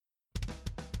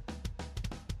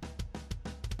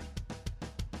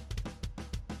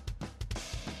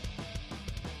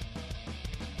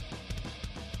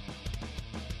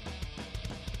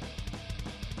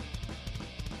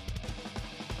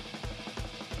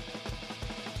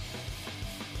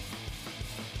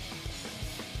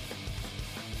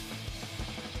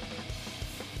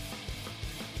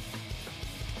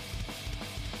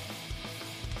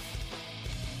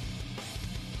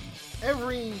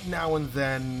Every now and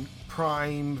then,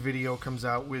 Prime Video comes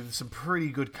out with some pretty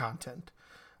good content.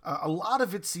 A lot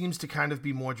of it seems to kind of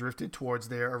be more drifted towards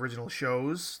their original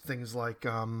shows, things like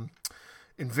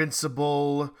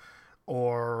Invincible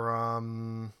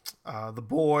or The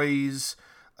Boys.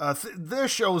 Their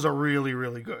shows are really,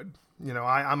 really good. You know,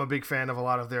 I'm a big fan of a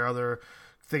lot of their other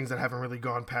things that haven't really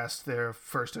gone past their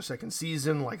first or second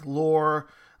season, like Lore.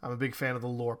 I'm a big fan of the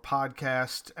Lore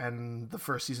podcast, and the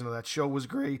first season of that show was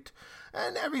great.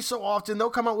 And every so often, they'll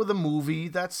come out with a movie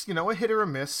that's, you know, a hit or a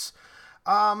miss.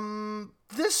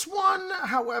 This one,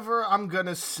 however, I'm going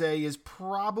to say is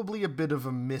probably a bit of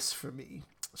a miss for me.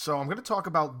 So I'm going to talk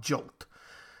about Jolt.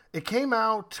 It came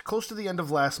out close to the end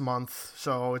of last month,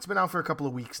 so it's been out for a couple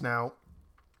of weeks now.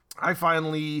 I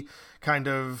finally kind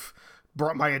of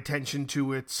brought my attention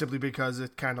to it simply because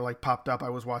it kind of like popped up. I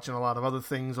was watching a lot of other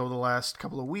things over the last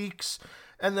couple of weeks,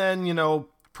 and then, you know,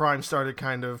 Prime started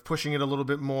kind of pushing it a little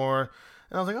bit more,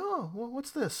 and I was like, oh, well,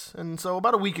 what's this? And so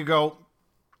about a week ago,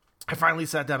 I finally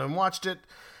sat down and watched it,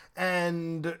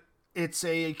 and it's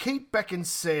a Kate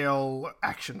Beckinsale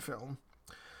action film.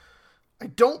 I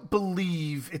don't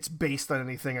believe it's based on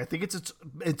anything. I think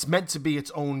it's meant to be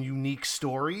its own unique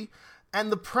story,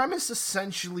 and the premise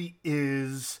essentially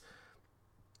is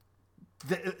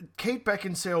Kate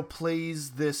Beckinsale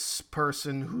plays this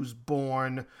person who's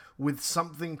born with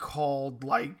something called,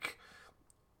 like,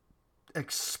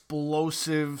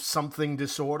 explosive something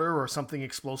disorder or something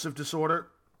explosive disorder.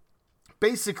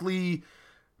 Basically,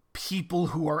 people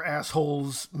who are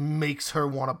assholes makes her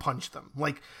want to punch them.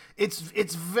 Like, it's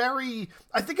very...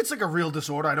 I think it's like a real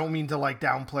disorder. I don't mean to, like,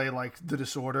 downplay, like, the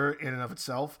disorder in and of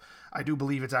itself. I do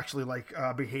believe it's actually, like,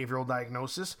 a behavioral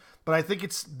diagnosis. But I think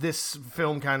this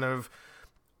film kind of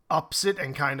ups it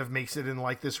and kind of makes it in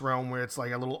like this realm where it's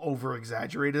like a little over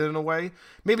exaggerated in a way.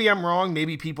 Maybe I'm wrong.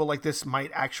 Maybe people like this might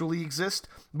actually exist.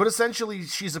 But essentially,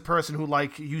 she's a person who,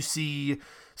 like, you see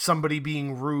somebody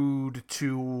being rude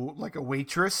to like a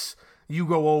waitress, you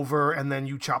go over and then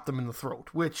you chop them in the throat,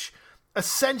 which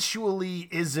essentially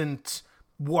isn't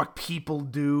what people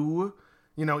do.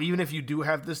 You know, even if you do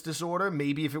have this disorder,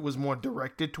 maybe if it was more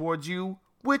directed towards you,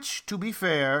 which, to be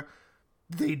fair,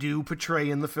 they do portray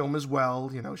in the film as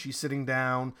well. You know, she's sitting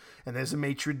down and there's a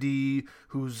maitre d'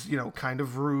 who's, you know, kind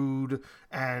of rude,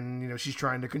 and, you know, she's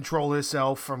trying to control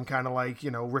herself from kind of like,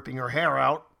 you know, ripping her hair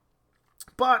out.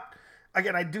 But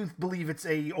again, I do believe it's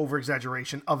a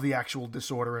over-exaggeration of the actual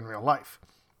disorder in real life.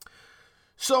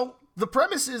 So the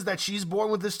premise is that she's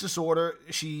born with this disorder.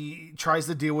 She tries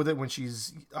to deal with it when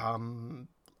she's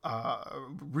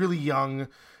really young,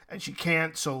 and she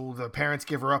can't, so the parents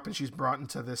give her up, and she's brought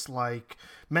into this, like,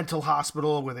 mental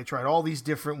hospital where they tried all these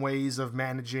different ways of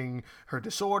managing her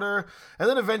disorder, and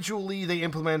then eventually they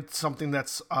implement something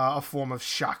that's a form of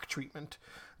shock treatment,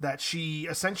 that she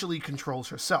essentially controls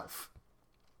herself.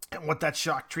 And what that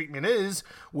shock treatment is,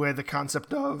 where the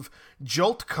concept of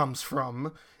Jolt comes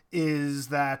from, is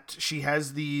that she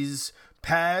has these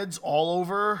pads all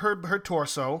over her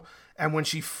torso, and when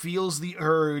she feels the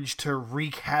urge to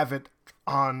wreak havoc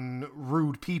on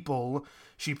rude people,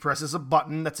 she presses a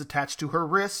button that's attached to her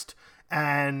wrist,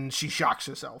 and she shocks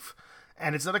herself.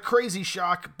 And it's not a crazy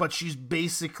shock, but she's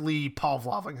basically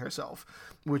Pavloving herself,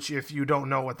 which, if you don't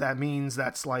know what that means,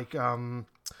 that's like...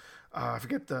 I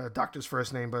forget the doctor's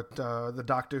first name, but the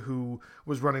doctor who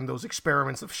was running those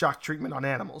experiments of shock treatment on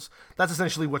animals. That's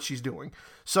essentially what she's doing.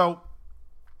 So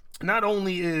not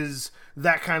only is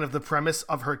that kind of the premise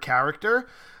of her character,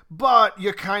 but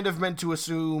you're kind of meant to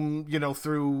assume, you know,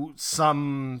 through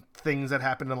some things that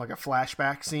happened in like a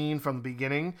flashback scene from the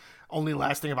beginning, only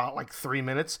lasting about like 3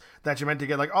 minutes, that you're meant to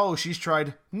get like, oh, she's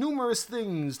tried numerous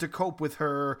things to cope with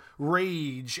her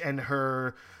rage and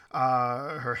her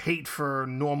hate for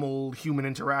normal human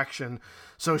interaction.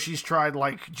 So she's tried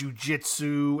like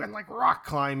jujitsu and like rock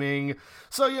climbing.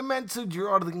 So you're meant to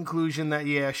draw to the conclusion that,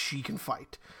 yeah, she can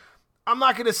fight. I'm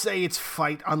not going to say it's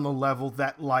fight on the level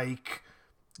that like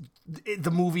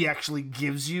the movie actually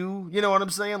gives you. You know what I'm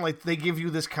saying? Like, they give you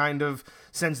this kind of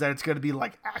sense that it's going to be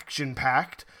like action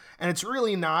packed. And it's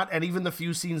really not. And even the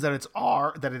few scenes that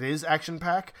it is action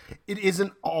packed, it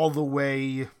isn't all the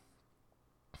way,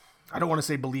 I don't want to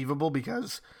say believable,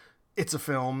 because it's a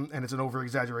film and it's an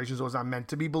over-exaggeration, so it's not meant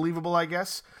to be believable, I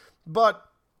guess. But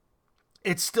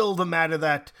it's still the matter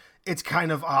that it's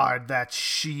kind of odd that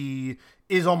she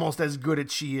is almost as good as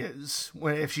she is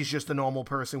if she's just a normal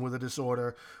person with a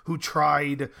disorder who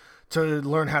tried to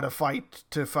learn how to fight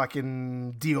to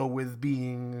fucking deal with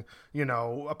being, you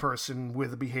know, a person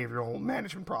with a behavioral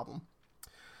management problem.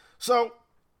 So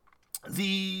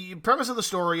the premise of the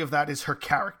story of that is her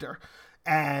character.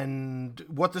 And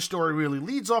what the story really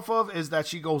leads off of is that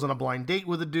she goes on a blind date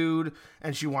with a dude,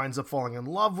 and she winds up falling in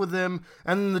love with him,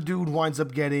 and then the dude winds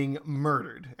up getting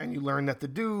murdered. And you learn that the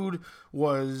dude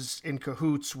was in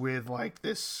cahoots with like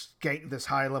this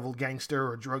high-level gangster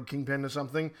or drug kingpin or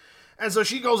something. And so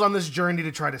she goes on this journey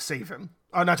to try to save him.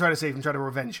 Not try to save him, try to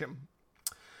revenge him.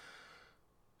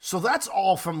 So that's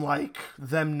all from like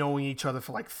them knowing each other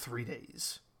for like 3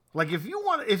 days. Like if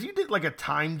you did like a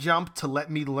time jump to let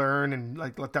me learn and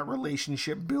like let that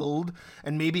relationship build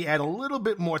and maybe add a little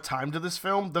bit more time to this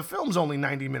film, the film's only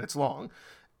 90 minutes long.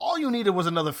 All you needed was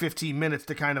another 15 minutes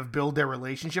to kind of build their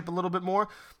relationship a little bit more.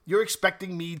 You're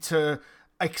expecting me to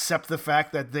accept the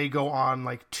fact that they go on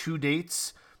like 2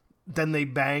 dates, then they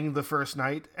bang the first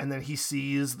night, and then he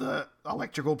sees the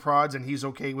electrical prods and he's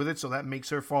okay with it, so that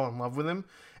makes her fall in love with him.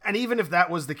 And even if that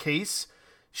was the case,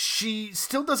 she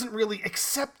still doesn't really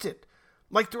accept it.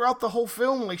 Like, throughout the whole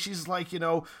film, like, she's like, you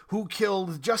know, who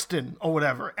killed Justin or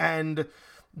whatever? And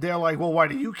they're like, well, why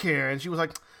do you care? And she was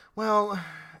like, well,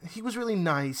 he was really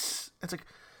nice. It's like,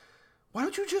 why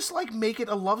don't you just, like, make it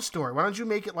a love story? Why don't you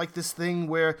make it, like, this thing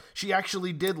where she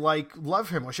actually did, like, love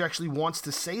him, or she actually wants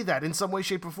to say that in some way,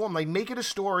 shape, or form? Like, make it a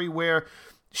story where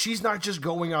she's not just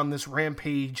going on this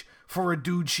rampage for a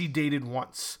dude she dated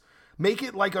once. Make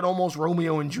it like an almost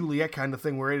Romeo and Juliet kind of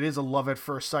thing where it is a love at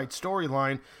first sight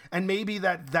storyline, and maybe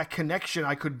that connection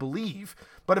I could believe.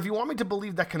 But if you want me to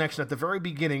believe that connection at the very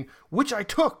beginning, which I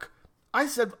took, I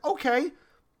said, okay,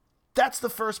 that's the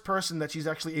first person that she's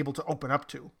actually able to open up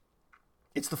to.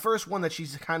 It's the first one that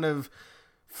she's kind of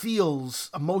feels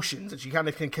emotions, and she kind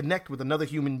of can connect with another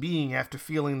human being after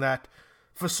feeling that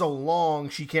for so long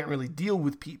she can't really deal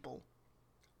with people.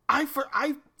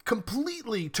 I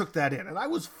completely took that in, and I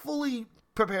was fully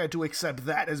prepared to accept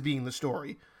that as being the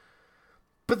story.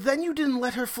 But then you didn't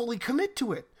let her fully commit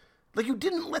to it. Like, you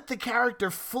didn't let the character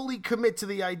fully commit to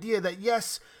the idea that,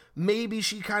 yes, maybe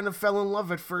she kind of fell in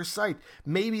love at first sight.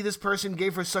 Maybe this person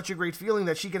gave her such a great feeling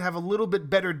that she could have a little bit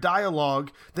better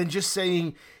dialogue than just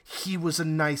saying, he was a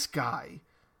nice guy.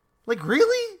 Like,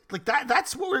 really? Like,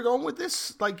 that's what we're going with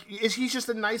this? Like, is he just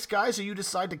a nice guy, so you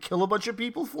decide to kill a bunch of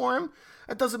people for him?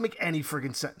 That doesn't make any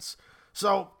friggin' sense.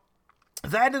 So,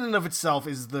 that in and of itself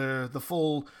is the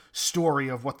full story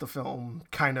of what the film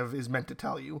kind of is meant to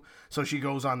tell you. So she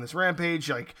goes on this rampage,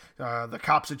 like, the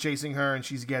cops are chasing her, and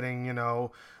she's getting, you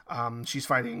know, she's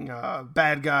fighting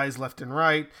bad guys left and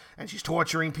right, and she's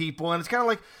torturing people, and it's kind of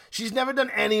like, she's never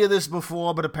done any of this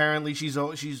before, but apparently she's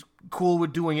cool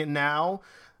with doing it now.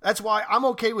 That's why I'm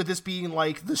okay with this being,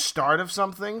 like, the start of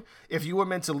something. If you were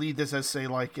meant to lead this as, say,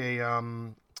 like,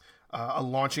 a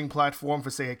launching platform for,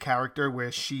 say, a character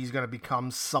where she's going to become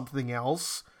something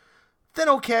else, then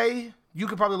okay. You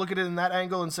could probably look at it in that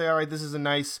angle and say, all right, this is a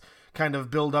nice kind of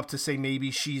build up to say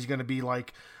maybe she's going to be,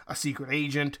 like, a secret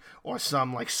agent or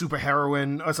some, like, super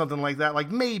heroine or something like that.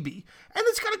 Like, maybe. And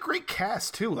it's got a great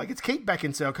cast, too. Like, it's Kate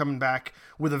Beckinsale coming back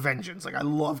with a vengeance. Like, I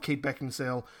love Kate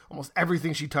Beckinsale. Almost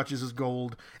everything she touches is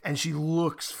gold, and she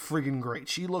looks friggin' great.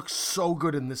 She looks so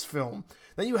good in this film.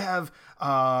 Then you have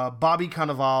Bobby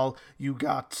Cannavale, you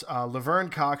got Laverne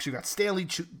Cox, you got Stanley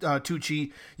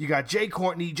Tucci, you got Jai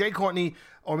Courtney,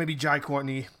 or maybe Jai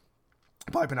Courtney.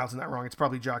 I'm probably pronouncing that wrong. It's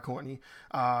probably Jai Courtney.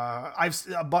 I've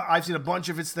seen a bunch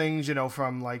of his things, you know,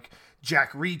 from like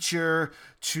Jack Reacher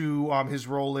to his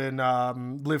role in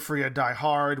Live Free or Die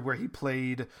Hard, where he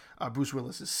played Bruce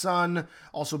Willis's son,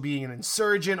 also being an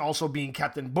insurgent, also being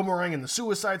Captain Boomerang in the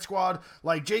Suicide Squad.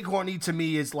 Like, Jai Courtney to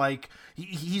me is like,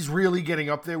 he's really getting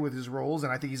up there with his roles,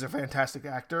 and I think he's a fantastic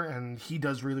actor, and he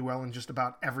does really well in just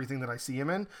about everything that I see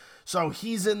him in. So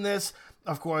he's in this.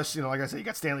 Of course, you know, like I said, you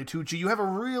got Stanley Tucci. You have a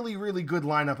really, really good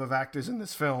lineup of actors in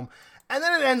this film. And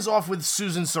then it ends off with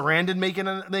Susan Sarandon making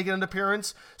an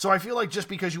appearance. So I feel like just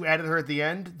because you added her at the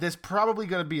end, there's probably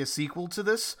going to be a sequel to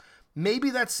this.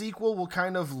 Maybe that sequel will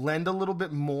kind of lend a little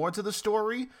bit more to the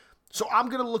story. So I'm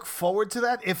going to look forward to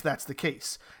that if that's the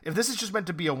case. If this is just meant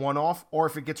to be a one-off, or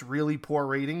if it gets really poor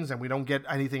ratings and we don't get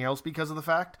anything else because of the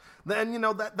fact, then, you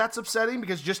know, that's upsetting,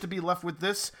 because just to be left with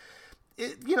this,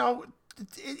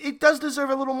 it does deserve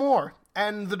a little more.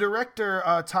 And the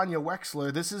director, Tanya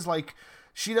Wexler, this is like,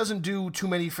 she doesn't do too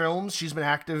many films. She's been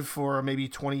active for maybe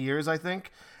 20 years, I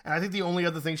think. And I think the only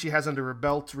other thing she has under her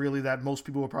belt, really, that most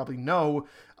people will probably know,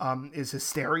 is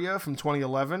Hysteria from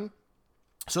 2011.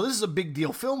 So this is a big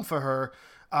deal film for her,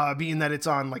 being that it's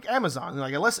on, like, Amazon.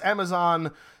 Like, unless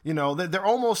Amazon, you know, they're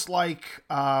almost like,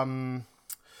 I don't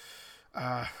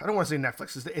want to say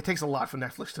Netflix. It takes a lot for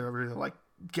Netflix to really, like,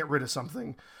 get rid of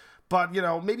something. But, you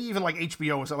know, maybe even like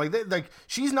HBO or something. Like,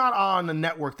 she's not on a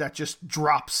network that just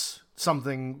drops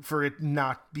something for it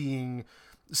not being,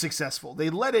 successful. They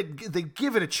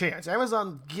give it a chance.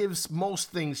 Amazon gives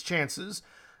most things chances,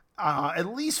 at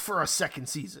least for a second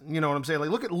season. You know what I'm saying? Like,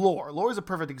 look at Lore. Lore is a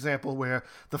perfect example where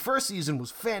the first season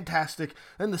was fantastic,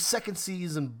 and the second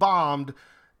season bombed,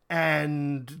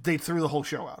 and they threw the whole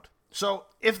show out. So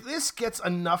if this gets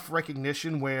enough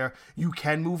recognition where you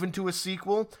can move into a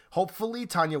sequel, hopefully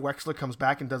Tanya Wexler comes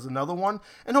back and does another one,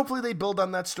 and hopefully they build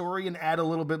on that story and add a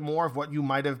little bit more of what you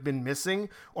might have been missing,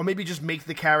 or maybe just make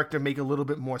the character make a little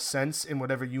bit more sense in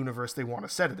whatever universe they want to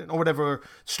set it in, or whatever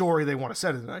story they want to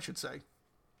set it in, I should say.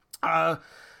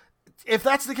 If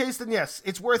that's the case, then yes,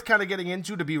 it's worth kind of getting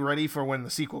into to be ready for when the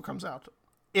sequel comes out,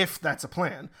 if that's a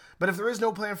plan. But if there is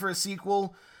no plan for a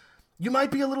sequel, you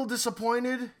might be a little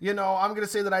disappointed. You know, I'm going to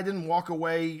say that I didn't walk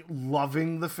away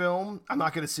loving the film. I'm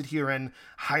not going to sit here and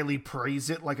highly praise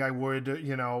it like I would,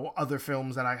 you know, other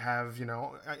films that I have, you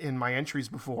know, in my entries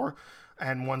before,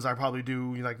 and ones I probably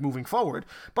do, like, moving forward.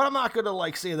 But I'm not going to,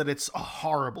 like, say that it's a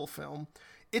horrible film.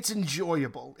 It's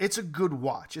enjoyable. It's a good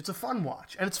watch. It's a fun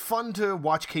watch. And it's fun to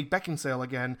watch Kate Beckinsale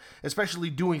again, especially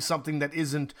doing something that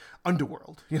isn't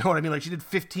Underworld. You know what I mean? Like, she did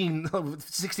 16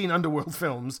 Underworld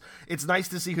films. It's nice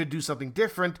to see her do something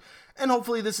different, and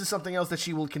hopefully this is something else that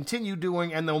she will continue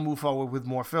doing, and they'll move forward with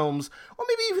more films, or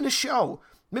maybe even a show.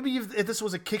 Maybe if this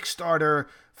was a Kickstarter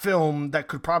film that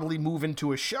could probably move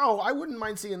into a show, I wouldn't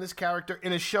mind seeing this character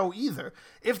in a show either.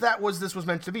 If this was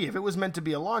meant to be. If it was meant to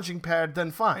be a launching pad, then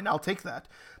fine, I'll take that.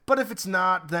 But if it's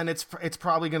not, then it's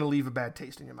probably going to leave a bad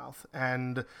taste in your mouth.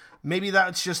 And maybe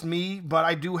that's just me, but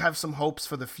I do have some hopes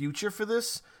for the future for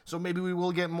this. So maybe we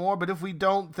will get more. But if we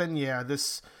don't, then yeah,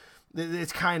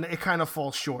 it kind of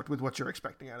falls short with what you're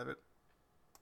expecting out of it.